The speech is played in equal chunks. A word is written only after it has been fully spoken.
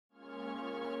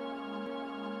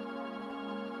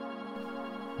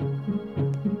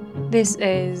This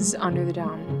is Under the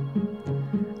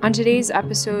Dome. On today's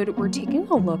episode, we're taking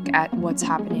a look at what's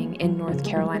happening in North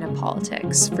Carolina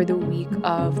politics for the week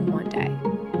of Monday,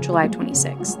 July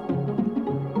 26th.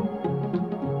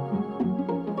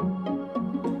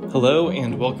 Hello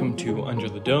and welcome to Under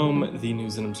the Dome, the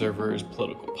News and Observer's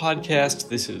political podcast.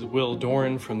 This is Will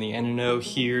Doran from the NNO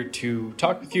here to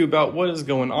talk with you about what is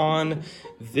going on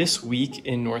this week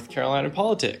in North Carolina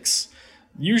politics.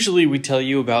 Usually we tell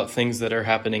you about things that are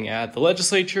happening at the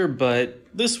legislature, but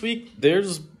this week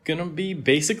there's going to be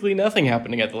basically nothing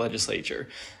happening at the legislature.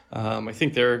 I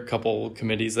think there are a couple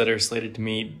committees that are slated to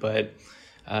meet, but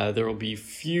there will be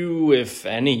few, if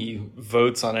any,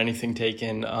 votes on anything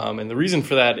taken. And the reason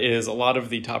for that is a lot of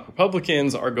the top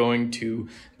Republicans are going to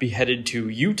be headed to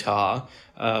Utah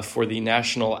for the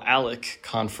National ALEC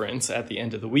conference at the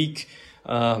end of the week.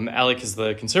 ALEC is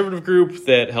the conservative group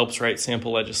that helps write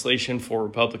sample legislation for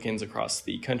Republicans across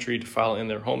the country to file in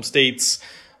their home states.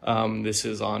 This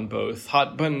is on both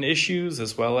hot button issues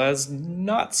as well as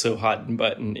not so hot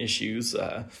button issues,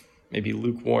 maybe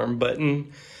lukewarm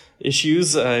button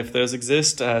issues, if those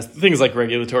exist. Things like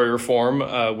regulatory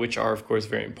reform, which are, of course,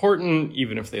 very important,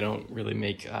 even if they don't really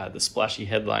make the splashy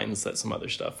headlines that some other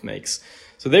stuff makes.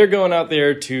 So they're going out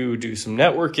there to do some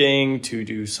networking, to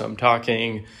do some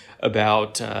talking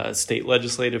about state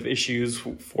legislative issues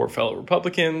for fellow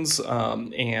Republicans,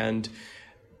 and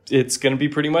it's going to be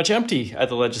pretty much empty at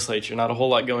the legislature, not a whole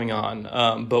lot going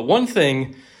on. But one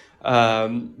thing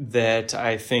that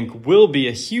I think will be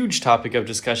a huge topic of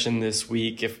discussion this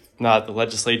week, if not the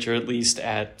legislature, at least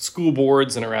at school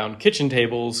boards and around kitchen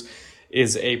tables,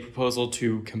 is a proposal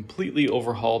to completely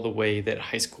overhaul the way that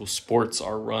high school sports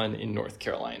are run in North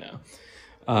Carolina.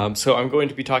 So I'm going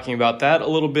to be talking about that a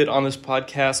little bit on this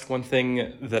podcast. One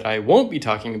thing that I won't be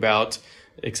talking about,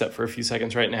 except for a few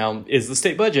seconds right now, is the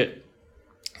state budget.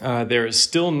 There is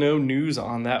still no news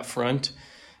on that front,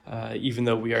 even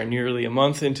though we are nearly a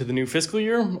month into the new fiscal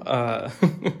year.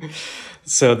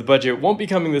 So the budget won't be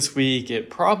coming this week. It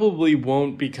probably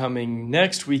won't be coming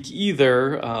next week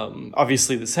either.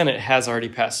 Obviously, the Senate has already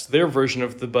passed their version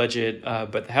of the budget,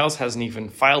 but the House hasn't even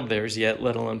filed theirs yet,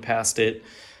 let alone passed it.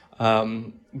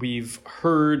 We've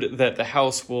heard that the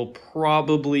House will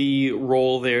probably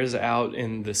roll theirs out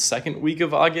in the second week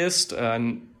of August,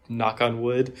 knock on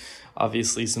wood.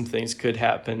 Obviously, some things could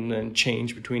happen and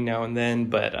change between now and then,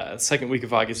 but second week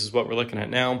of August is what we're looking at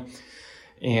now.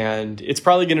 And it's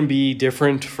probably going to be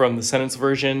different from the Senate's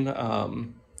version.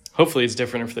 Hopefully it's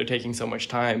different if they're taking so much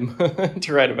time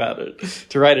to write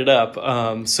it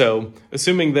up. So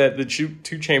assuming that the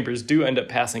two chambers do end up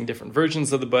passing different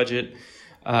versions of the budget,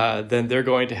 then they're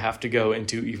going to have to go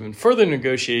into even further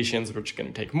negotiations, which are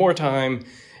going to take more time.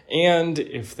 And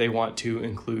if they want to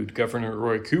include Governor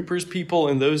Roy Cooper's people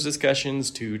in those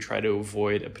discussions to try to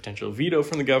avoid a potential veto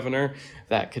from the governor,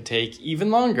 that could take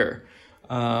even longer.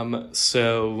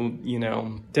 So,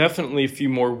 definitely a few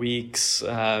more weeks,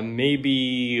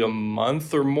 maybe a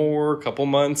month or more, a couple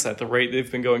months at the rate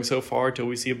they've been going so far till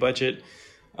we see a budget.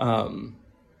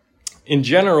 In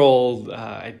general,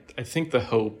 I think the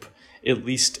hope, at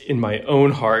least in my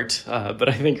own heart, but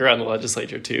I think around the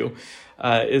legislature too,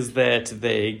 is that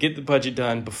they get the budget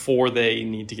done before they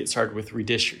need to get started with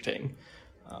redistricting.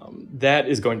 That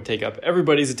is going to take up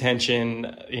everybody's attention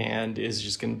and is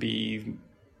just going to be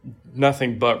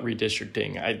nothing but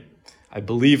redistricting, I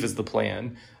believe is the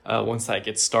plan. Once that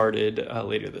gets started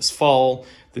later this fall,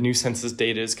 the new census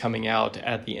data is coming out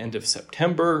at the end of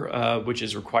September, which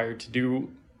is required to do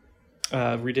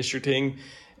redistricting.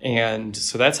 And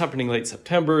so that's happening late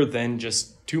September. Then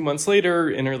just 2 months later,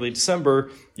 in early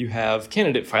December, you have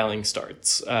candidate filing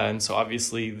starts. And so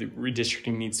obviously the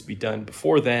redistricting needs to be done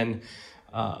before then.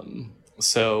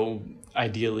 So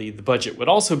ideally, the budget would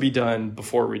also be done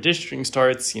before redistricting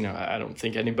starts. I don't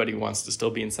think anybody wants to still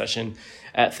be in session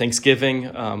at Thanksgiving.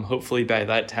 Hopefully by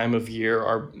that time of year,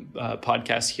 our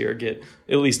podcasts here get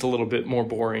at least a little bit more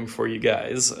boring for you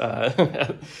guys.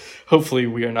 Hopefully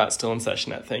we are not still in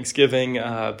session at Thanksgiving,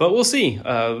 but we'll see.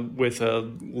 With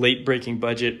a late-breaking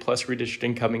budget plus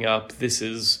redistricting coming up, this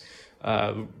is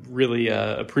really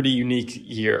a pretty unique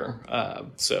year.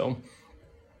 So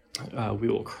we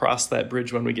will cross that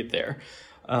bridge when we get there.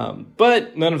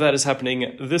 But none of that is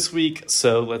happening this week,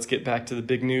 so let's get back to the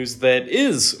big news that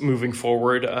is moving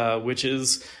forward, which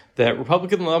is that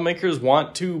Republican lawmakers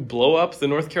want to blow up the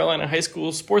North Carolina High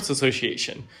School Sports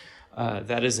Association.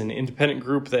 That is an independent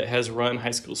group that has run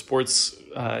high school sports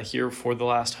here for the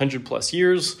last 100+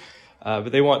 years,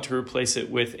 but they want to replace it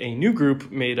with a new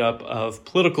group made up of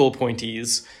political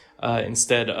appointees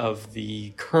instead of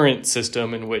the current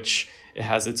system in which it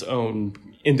has its own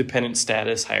independent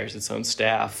status, hires its own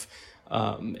staff,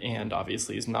 and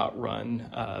obviously is not run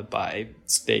by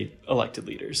state elected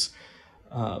leaders.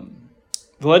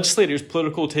 The legislator's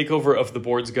political takeover of the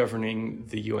boards governing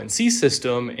the UNC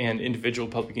system and individual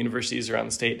public universities around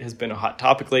the state has been a hot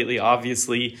topic lately.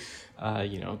 Obviously,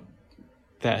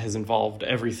 that has involved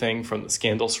everything from the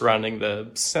scandal surrounding the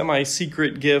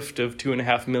semi-secret gift of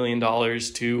 $2.5 million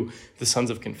to the Sons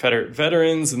of Confederate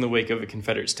Veterans in the wake of a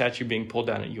Confederate statue being pulled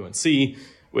down at UNC,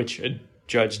 which a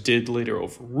judge did later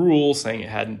overrule, saying it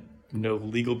had no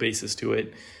legal basis to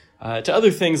it. To other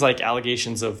things like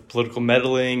allegations of political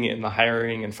meddling in the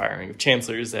hiring and firing of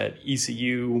chancellors at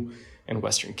ECU and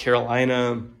Western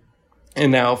Carolina.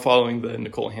 And now, following the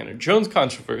Nikole Hannah-Jones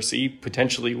controversy,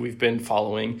 potentially we've been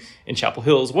following in Chapel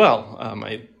Hill as well.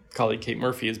 My colleague Kate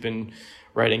Murphy has been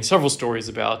writing several stories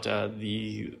about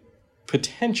the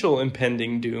potential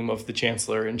impending doom of the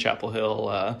chancellor in Chapel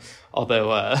Hill,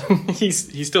 although he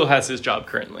still has his job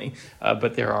currently.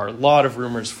 But there are a lot of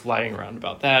rumors flying around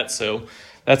about that, so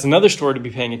that's another story to be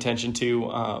paying attention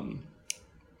to.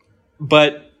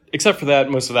 But except for that,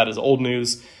 most of that is old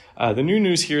news. The new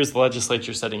news here is the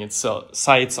legislature setting its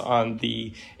sights on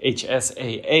the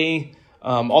HSAA.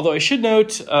 Although I should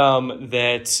note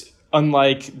that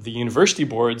unlike the university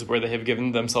boards, where they have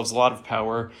given themselves a lot of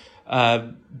power,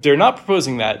 they're not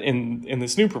proposing that in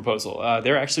this new proposal.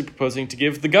 They're actually proposing to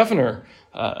give the governor,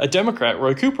 a Democrat,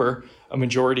 Roy Cooper, a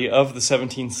majority of the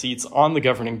 17 seats on the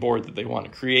governing board that they want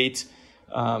to create.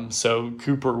 So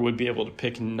Cooper would be able to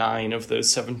pick 9 of those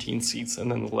 17 seats,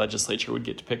 and then the legislature would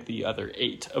get to pick the other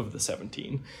 8 of the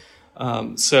 17.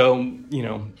 So,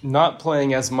 not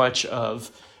playing as much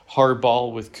of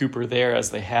hardball with Cooper there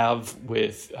as they have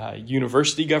with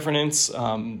university governance.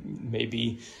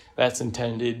 Maybe that's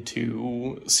intended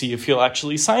to see if he'll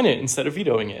actually sign it instead of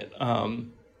vetoing it.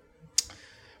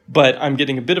 But I'm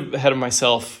getting a bit ahead of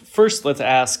myself. First, let's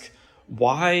ask,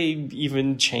 why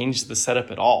even change the setup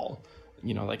at all?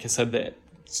 Like I said, the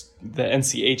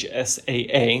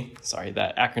NCHSAA, sorry,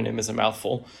 that acronym is a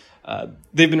mouthful.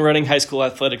 They've been running high school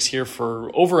athletics here for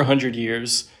over 100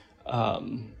 years.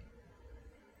 And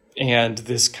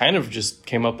this kind of just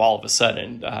came up all of a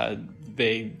sudden.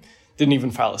 They didn't even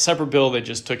file a separate bill. They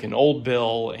just took an old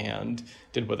bill and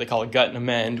did what they call a gut and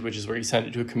amend, which is where you send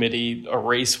it to a committee,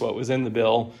 erase what was in the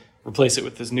bill, replace it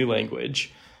with this new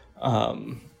language.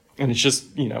 And it's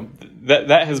just,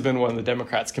 that has been one of the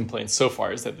Democrats' complaints so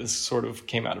far, is that this sort of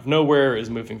came out of nowhere, is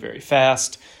moving very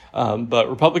fast. But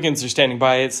Republicans are standing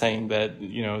by it, saying that,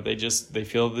 they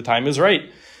feel the time is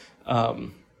right.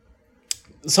 Some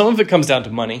of it comes down to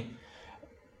money.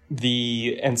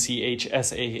 The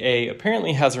NCHSAA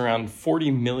apparently has around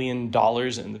 $40 million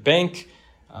in the bank.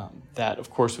 That, of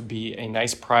course, would be a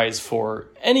nice prize for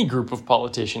any group of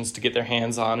politicians to get their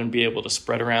hands on and be able to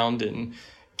spread around in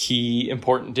key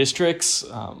important districts.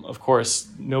 Of course,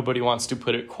 nobody wants to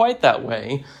put it quite that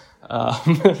way.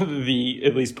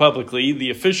 At least publicly, the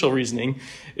official reasoning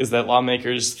is that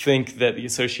lawmakers think that the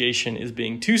association is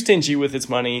being too stingy with its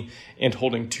money and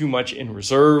holding too much in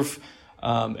reserve.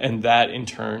 And that in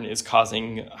turn is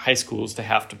causing high schools to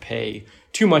have to pay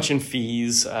too much in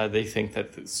fees. They think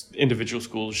that individual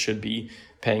schools should be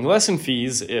paying less in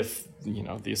fees if,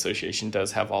 the association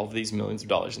does have all of these millions of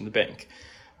dollars in the bank.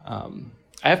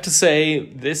 I have to say,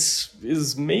 this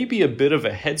is maybe a bit of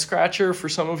a head scratcher for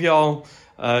some of y'all,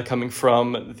 coming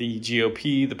from the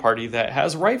GOP, the party that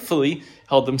has rightfully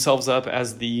held themselves up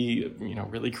as the,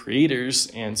 really creators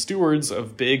and stewards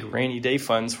of big rainy day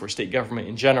funds for state government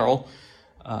in general.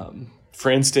 For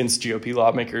instance, GOP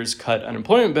lawmakers cut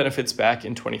unemployment benefits back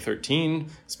in 2013,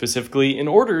 specifically in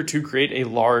order to create a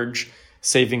large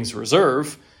savings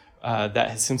reserve that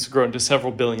has since grown to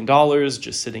several $billions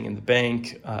just sitting in the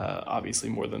bank, obviously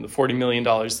more than the $40 million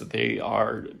that they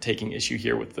are taking issue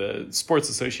here with the Sports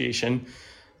Association.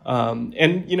 And,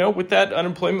 with that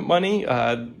unemployment money,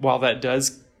 while that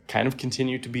does kind of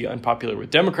continue to be unpopular with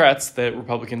Democrats, that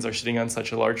Republicans are sitting on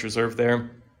such a large reserve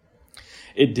there,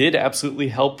 it did absolutely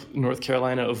help North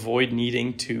Carolina avoid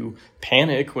needing to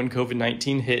panic when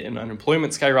COVID-19 hit and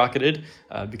unemployment skyrocketed,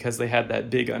 because they had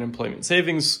that big unemployment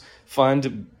savings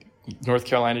fund. North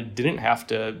Carolina didn't have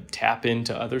to tap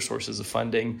into other sources of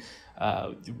funding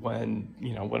when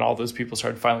all those people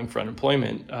started filing for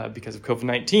unemployment because of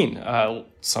COVID-19.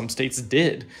 Some states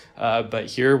did, but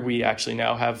here we actually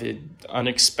now have an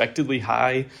unexpectedly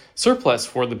high surplus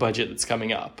for the budget that's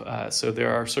coming up. So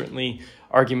there are certainly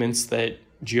arguments that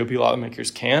GOP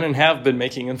lawmakers can and have been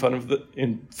making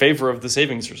in favor of the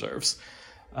savings reserves.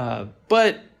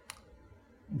 But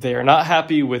They are not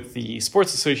happy with the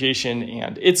Sports Association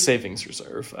and its savings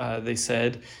reserve. They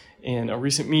said in a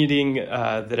recent meeting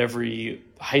that every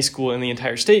high school in the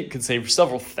entire state could save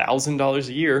several $1,000s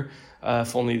a year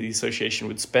if only the association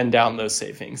would spend down those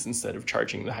savings instead of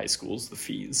charging the high schools the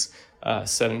fees.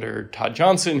 Senator Todd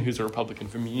Johnson, who's a Republican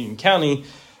from Union County,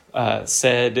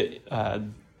 said,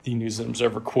 the News and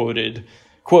Observer quoted,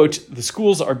 quote, "The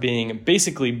schools are being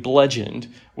basically bludgeoned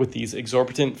with these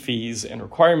exorbitant fees and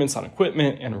requirements on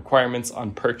equipment and requirements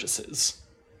on purchases,"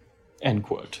 end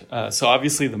quote. So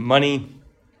obviously the money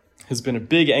has been a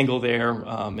big angle there.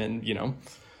 And,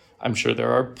 I'm sure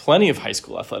there are plenty of high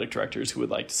school athletic directors who would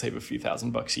like to save a few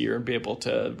 $1,000s a year and be able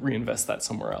to reinvest that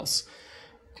somewhere else.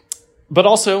 But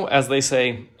also, as they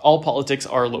say, all politics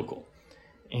are local.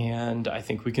 And I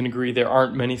think we can agree there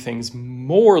aren't many things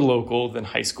more local than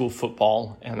high school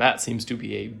football, and that seems to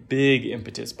be a big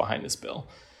impetus behind this bill.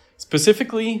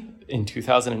 Specifically, in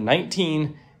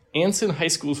 2019, Anson High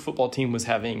School's football team was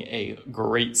having a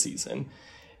great season.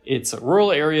 It's a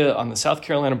rural area on the South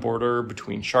Carolina border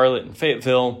between Charlotte and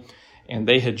Fayetteville, and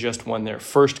they had just won their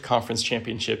first conference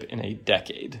championship in a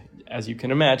decade. As you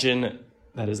can imagine,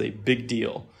 that is a big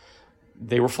deal.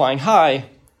 They were flying high,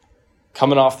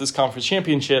 coming off this conference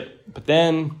championship, but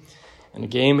then in a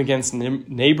game against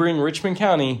neighboring Richmond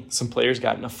County, some players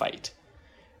got in a fight.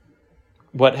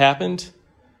 What happened?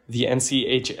 The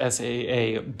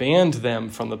NCHSAA banned them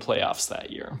from the playoffs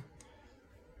that year.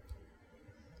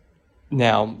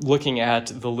 Now, looking at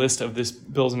the list of this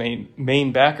bill's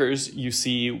main backers, you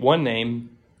see one name,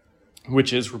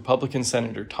 which is Republican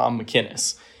Senator Tom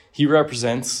McInnis. He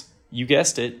represents, you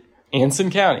guessed it,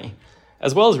 Anson County,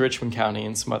 as well as Richmond County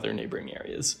and some other neighboring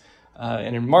areas.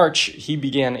 And in March, he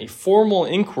began a formal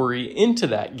inquiry into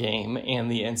that game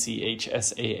and the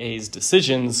NCHSAA's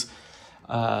decisions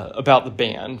about the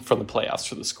ban from the playoffs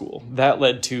for the school. That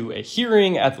led to a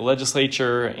hearing at the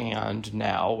legislature, and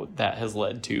now that has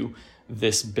led to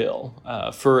this bill.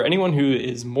 For anyone who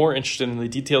is more interested in the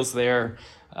details there,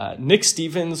 Nick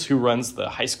Stevens, who runs the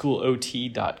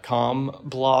highschoolot.com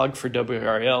blog for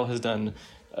WRAL, has done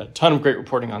a ton of great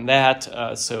reporting on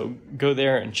that. So go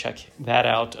there and check that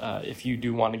out if you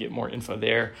do want to get more info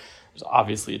there. There's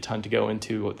obviously a ton to go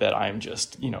into that I'm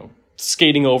just,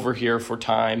 skating over here for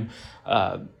time.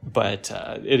 But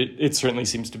it certainly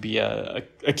seems to be a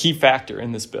key factor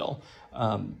in this bill.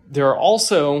 There are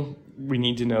also, we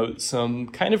need to note, some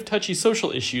kind of touchy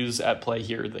social issues at play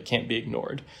here that can't be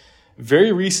ignored.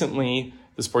 Very recently,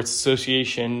 the Sports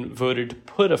Association voted to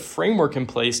put a framework in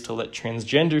place to let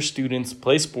transgender students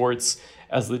play sports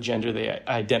as the gender they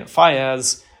identify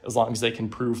as long as they can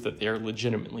prove that they're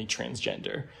legitimately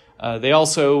transgender. They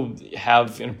also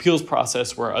have an appeals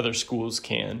process where other schools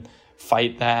can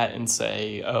fight that and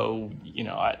say,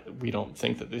 we don't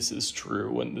think that this is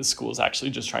true, when the school is actually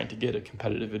just trying to get a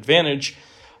competitive advantage.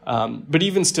 But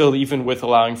even still, even with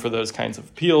allowing for those kinds of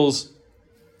appeals,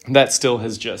 that still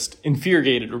has just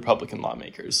infuriated Republican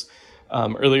lawmakers.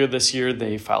 Earlier this year,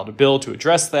 they filed a bill to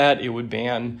address that. It would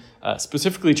ban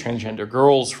specifically transgender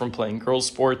girls from playing girls'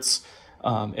 sports.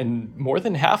 And more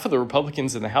than half of the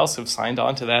Republicans in the House have signed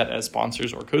on to that as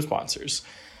sponsors or co-sponsors.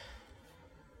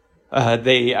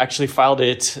 They actually filed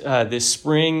it this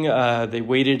spring. They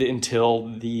waited until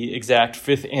the exact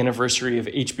 5th anniversary of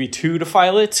HB2 to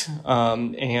file it.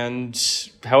 And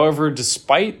however,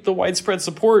 despite the widespread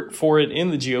support for it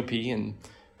in the GOP, and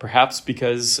perhaps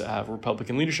because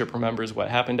Republican leadership remembers what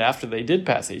happened after they did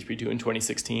pass HB2 in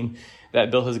 2016, that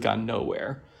bill has gone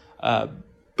nowhere.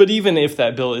 But even if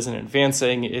that bill isn't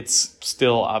advancing, it's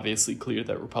still obviously clear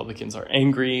that Republicans are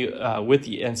angry with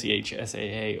the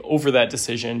NCHSAA over that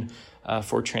decision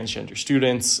for transgender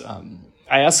students.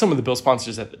 I asked some of the bill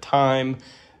sponsors at the time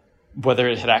whether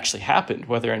it had actually happened,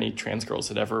 whether any trans girls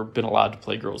had ever been allowed to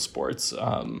play girls' sports.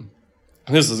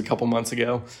 This was a couple months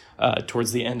ago,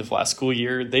 towards the end of last school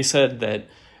year. They said that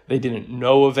they didn't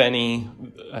know of any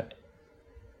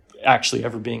actually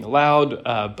ever being allowed,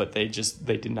 but they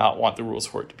did not want the rules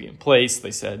for it to be in place. They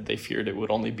said they feared it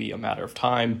would only be a matter of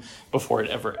time before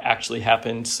it ever actually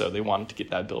happened, so they wanted to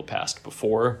get that bill passed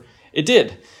before it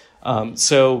did.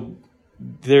 So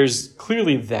there's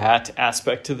clearly that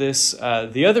aspect to this.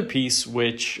 The other piece,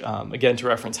 which, again, to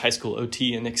reference High School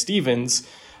OT and Nick Stevens,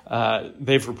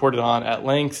 they've reported on at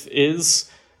length,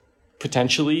 is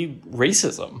potentially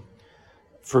racism.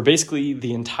 For basically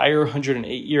the entire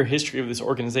 108-year history of this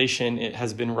organization, it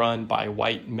has been run by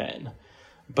white men.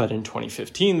 But in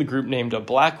 2015, the group named a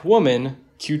black woman,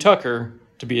 Q Tucker,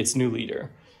 to be its new leader.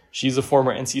 She's a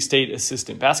former NC State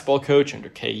assistant basketball coach under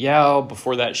Kay Yao.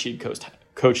 Before that, she had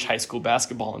coached high school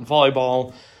basketball and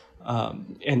volleyball.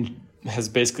 And has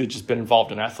basically just been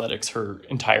involved in athletics her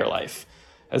entire life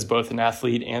as both an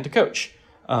athlete and a coach.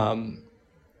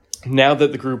 Now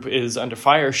that the group is under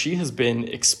fire, she has been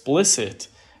explicit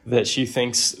that she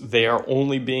thinks they are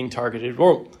only being targeted,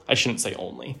 or I shouldn't say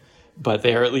only, but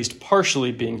they are at least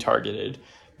partially being targeted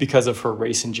because of her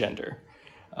race and gender.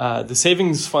 The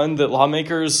savings fund that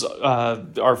lawmakers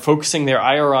are focusing their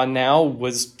ire on now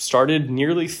was started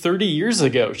nearly 30 years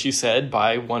ago, she said,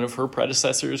 by one of her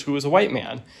predecessors who was a white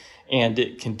man. And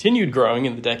it continued growing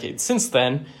in the decades since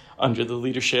then under the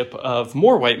leadership of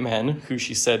more white men who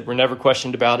she said were never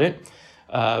questioned about it.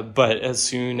 But as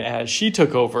soon as she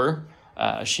took over,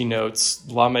 she notes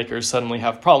lawmakers suddenly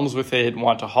have problems with it,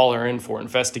 want to haul her in for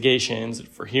investigations,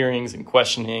 for hearings and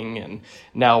questioning, and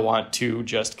now want to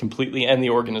just completely end the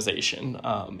organization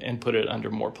and put it under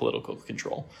more political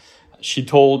control. She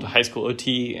told High School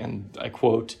OT, and I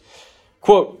quote,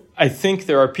 "I think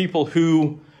there are people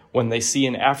who, when they see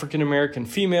an African-American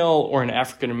female or an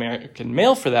African-American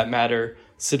male for that matter,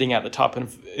 sitting at the top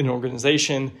of an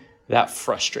organization, that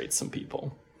frustrates some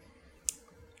people."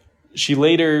 She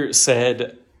later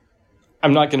said,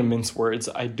 "I'm not going to mince words.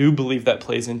 I do believe that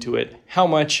plays into it. How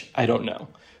much, I don't know."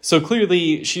 So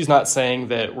clearly, she's not saying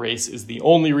that race is the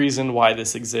only reason why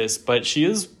this exists, but she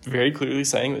is very clearly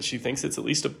saying that she thinks it's at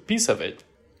least a piece of it.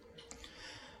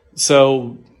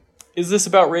 So is this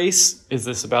about race? Is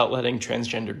this about letting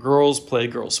transgender girls play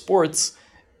girls' sports?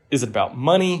 Is it about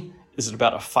money? Is it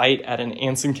about a fight at an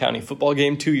Anson County football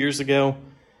game 2 years ago?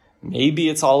 Maybe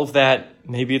it's all of that.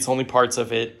 Maybe it's only parts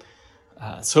of it.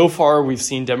 So far, we've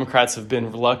seen Democrats have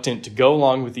been reluctant to go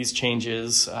along with these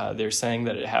changes. They're saying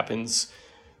that it happens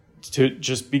to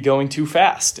just be going too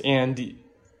fast. And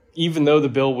even though the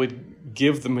bill would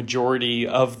give the majority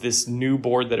of this new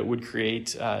board that it would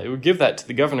create, it would give that to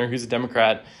the governor, who's a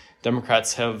Democrat.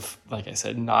 Democrats have, like I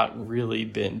said, not really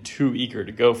been too eager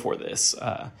to go for this.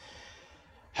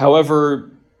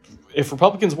 However, if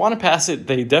Republicans want to pass it,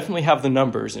 they definitely have the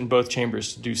numbers in both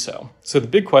chambers to do so. So the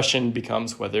big question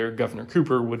becomes whether Governor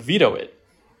Cooper would veto it.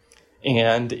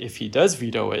 And if he does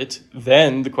veto it,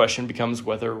 then the question becomes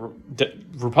whether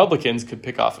Republicans could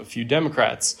pick off a few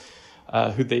Democrats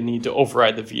who they need to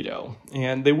override the veto.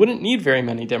 And they wouldn't need very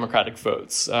many Democratic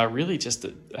votes, really just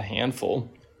a handful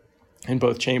in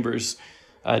both chambers,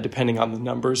 depending on the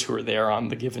numbers who are there on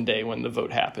the given day when the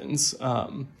vote happens.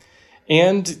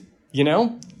 You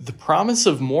know, the promise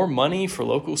of more money for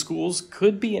local schools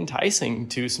could be enticing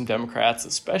to some Democrats,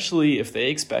 especially if they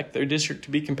expect their district to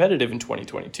be competitive in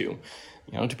 2022. You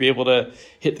know, to be able to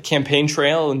hit the campaign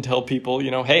trail and tell people,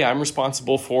 you know, hey, I'm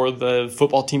responsible for the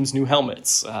football team's new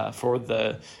helmets, for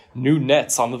the new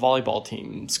nets on the volleyball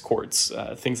team's courts,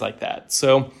 things like that.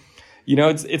 So, you know,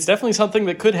 it's definitely something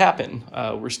that could happen.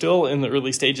 We're still in the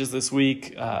early stages this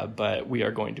week, but we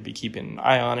are going to be keeping an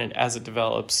eye on it as it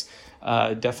develops.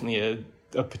 Definitely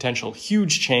a potential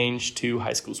huge change to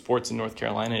high school sports in North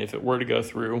Carolina if it were to go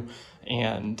through.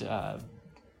 And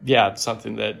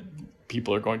something that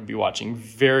people are going to be watching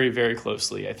very, very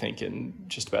closely, I think, in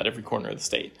just about every corner of the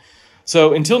state.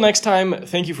 So until next time,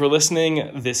 thank you for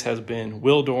listening. This has been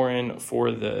Will Doran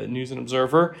for the News and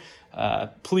Observer.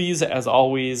 Please, as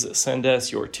always, send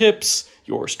us your tips,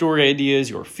 your story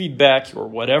ideas, your feedback, your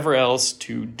whatever else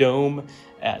to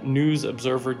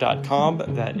dome@newsobserver.com.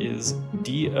 That is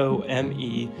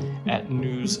DOME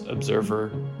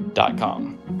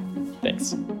 @newsobserver.com.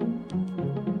 Thanks.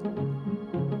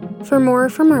 For more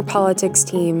from our politics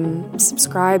team,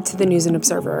 subscribe to the News and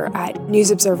Observer at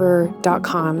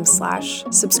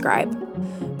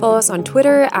newsobserver.com/subscribe. Follow us on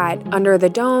Twitter at Under the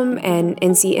Dome and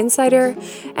NC Insider,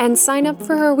 and sign up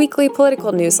for our weekly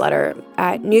political newsletter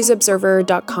at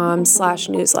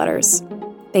newsobserver.com/newsletters.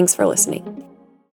 Thanks for listening.